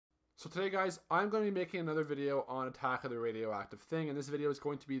So today guys, I'm going to be making another video on Attack of the Radioactive Thing, and this video is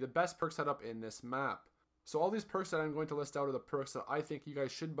going to be the best perk setup in this map. So all these perks that I'm going to list out are the perks that I think you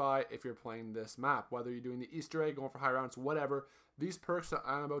guys should buy if you're playing this map. Whether you're doing the Easter egg, going for high rounds, whatever, these perks that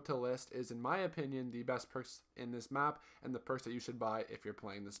I'm about to list is, in my opinion, the best perks in this map and the perks that you should buy if you're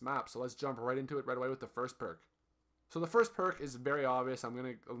playing this map. So let's jump right into it right away with the first perk. So the first perk is very obvious. I'm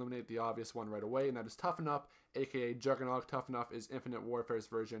going to eliminate the obvious one right away, and that is Toughen Up, aka Juggernog. Toughen Up is Infinite Warfare's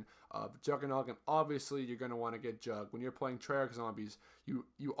version of Juggernog, and obviously you're going to want to get Jug. When you're playing Treyarch zombies,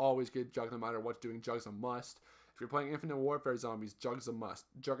 you always get Jug no matter what's doing. Jug's a must. If you're playing Infinite Warfare zombies, Jug's a must.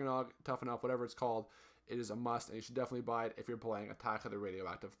 Juggernog, Toughen Up, whatever it's called, it is a must, and you should definitely buy it if you're playing Attack of the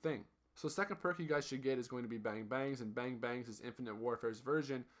Radioactive Thing. So the second perk you guys should get is going to be Bang Bangs, and Bang Bangs is Infinite Warfare's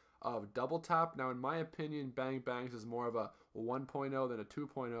version of Double Tap. Now in my opinion, Bang Bangs is more of a 1.0 than a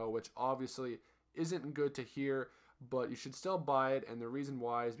 2.0, which obviously isn't good to hear, but you should still buy it, and the reason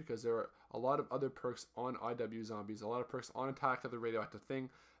why is because there are a lot of other perks on IW Zombies, a lot of perks on Attack of the Radioactive Thing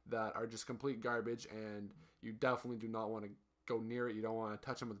that are just complete garbage, and you definitely do not want to go near it. You don't want to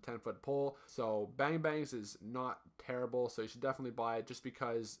touch them with a 10-foot pole. So Bang Bangs is not terrible, so you should definitely buy it just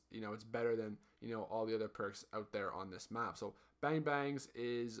because, you know, it's better than, you know, all the other perks out there on this map. So Bang Bangs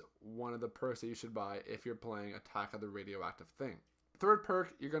is one of the perks that you should buy if you're playing Attack of the Radioactive Thing. Third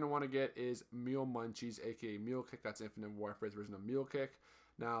perk you're going to want to get is Mule Munchies, aka Mule Kick. That's Infinite Warfare's version of Mule Kick.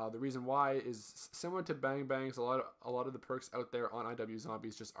 Now the reason why is similar to Bang Bangs. A lot of the perks out there on IW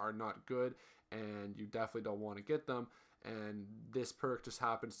Zombies just are not good, and you definitely don't want to get them. And this perk just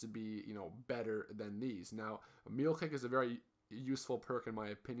happens to be, you know, better than these. Now, Mule Kick is a very useful perk in my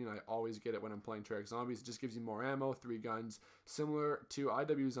opinion. I always get it when I'm playing Treyarch Zombies. It just gives you more ammo, 3 guns. Similar to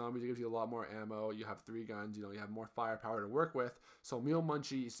IW Zombies, it gives you a lot more ammo. You have 3 guns, you know, you have more firepower to work with. So Mule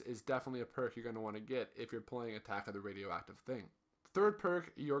Munchies is definitely a perk you're going to want to get if you're playing Attack of the Radioactive Thing. Third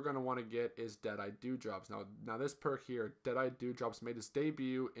perk you're going to want to get is Deadeye Dewdrops. Now this perk here, Deadeye Dewdrops, made its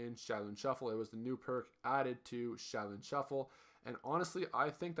debut in Shaolin Shuffle. It was the new perk added to Shaolin Shuffle. And honestly, I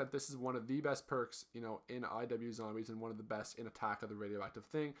think that this is one of the best perks, you know, in IW Zombies, and one of the best in Attack of the Radioactive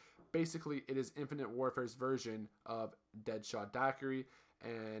Thing. Basically, it is Infinite Warfare's version of Deadshot Daiquiri,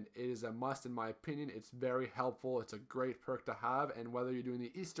 and it is a must in my opinion. It's very helpful. It's a great perk to have, and whether you're doing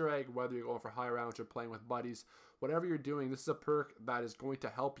the Easter egg, whether you're going for high rounds or playing with buddies, whatever you're doing, this is a perk that is going to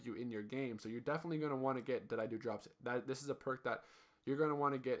help you in your game. So you're definitely going to want to get Deadeye Dewdrops. This is a perk that you're going to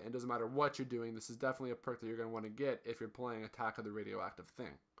want to get, and it doesn't matter what you're doing, this is definitely a perk that you're going to want to get if you're playing Attack of the Radioactive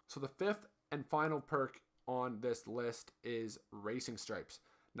Thing. So the fifth and final perk on this list is Racing Stripes.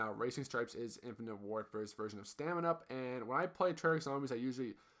 Now, Racing Stripes is Infinite Warfare's version of Stamina Up, and when I play Treyarch Zombies, I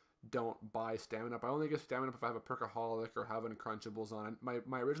usually don't buy Stamina Up. I only get Stamina Up if I have a Perkaholic or have an Crunchables on.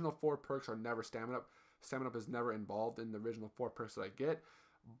 My original 4 perks are never Stamina Up. Stamina Up is never involved in the original 4 perks that I get,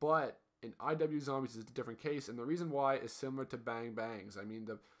 but in IW Zombies is a different case, and the reason why is similar to Bang Bangs. I mean,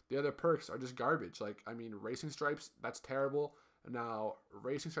 the other perks are just garbage. Like, I mean, Racing Stripes, that's terrible. Now,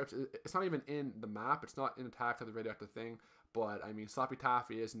 Racing Stripes, it's not even in the map. It's not in Attack of the Radioactive Thing, but, I mean, Sloppy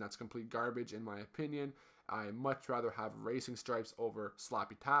Taffy is, and that's complete garbage in my opinion. I much rather have Racing Stripes over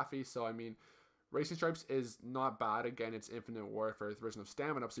Sloppy Taffy, so, I mean, Racing Stripes is not bad. Again, it's Infinite Warfare's version of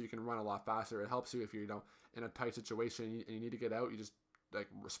Stamina Up, so you can run a lot faster. It helps you if you're, you know, in a tight situation and you need to get out. You just like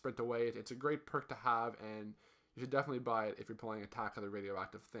sprint away. It's a great perk to have, and you should definitely buy it if you're playing Attack of the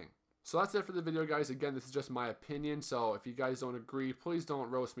Radioactive Thing. So that's it for the video, guys. Again, this is just my opinion, so if you guys don't agree, please don't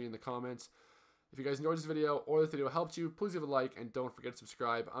roast me in the comments. If you guys enjoyed this video or this video helped you, please leave a like, and don't forget to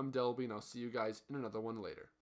subscribe. I'm Delby, and I'll see you guys in another one later.